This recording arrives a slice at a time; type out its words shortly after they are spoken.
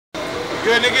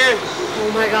Good, nigga?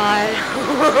 Oh my god.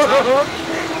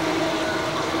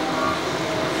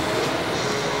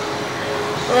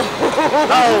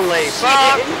 Holy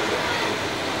fuck.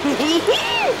 You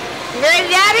ready,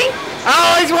 Daddy? I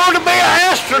always wanted to be an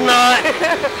astronaut.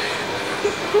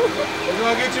 We're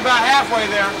gonna get you about halfway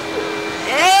there.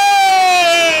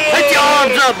 Hey! Put your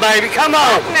arms up, baby. Come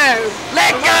on. No.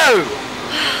 Let go.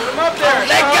 Put them up there.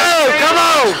 Let go. Come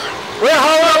on. We'll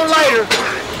hold on later.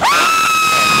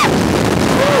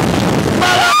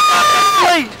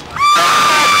 Please.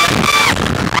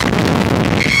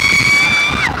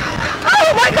 Oh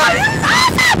my god, this is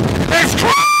awesome! It's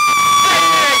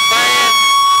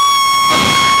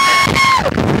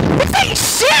This ain't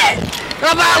shit!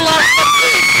 about like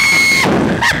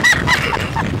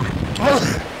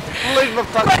lose my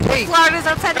fucking teeth. Florida's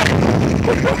upside down.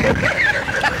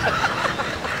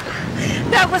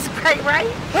 That was great, right?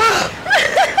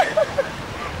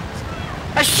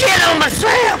 I shit on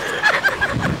myself.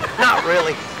 Not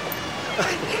really.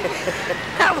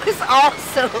 That was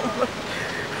awesome.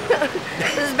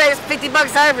 This is the best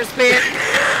 $50 I ever spent.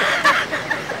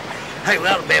 Hey, we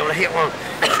ought to be able to hit one.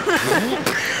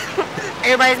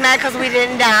 Everybody's mad because we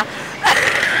didn't die.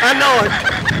 I know it.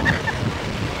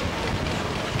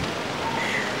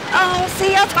 Oh,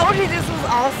 see, I told you this was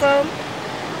awesome.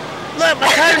 Look, my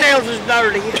toenails is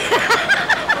dirty.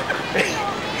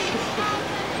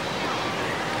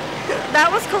 That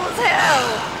was cool as hell.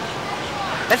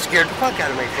 That scared the fuck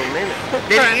out of me for a minute.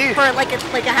 Did you? For like a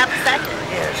half a second.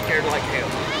 Yeah, it scared like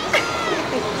hell.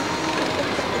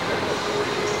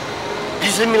 Did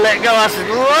you see me let go? I said,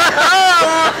 whoa!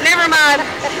 Oh, never mind.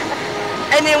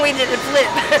 And then we did a flip.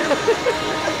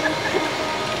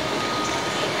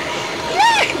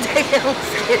 Yeah, damn.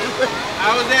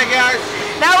 How was that, guys?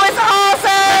 That was awesome!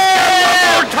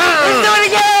 One more time! Let's do it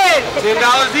again! $10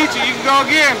 each and you can go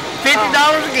again. $50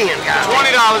 again, guys. $20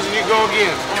 and you go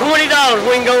again. $20,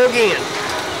 we can go again.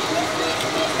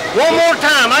 One more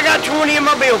time. I got 20 in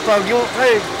my billfold. You want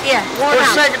to? Yeah, one more For the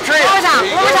time. second trip. One more time,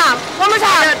 one more time, one more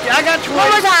time. I got 20. One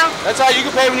more time. That's how you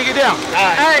can pay when you get down.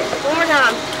 All Alright, one more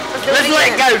time. Let's do Let's it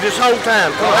let again. go this whole time.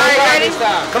 Come on. Alright, ready? This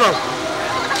time. Come on.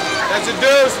 That's a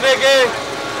deuce, nigga.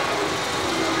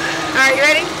 Alright, you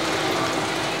ready?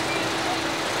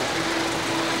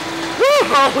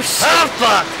 Woo! Oh, shit. Oh,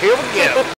 fuck. Here we go.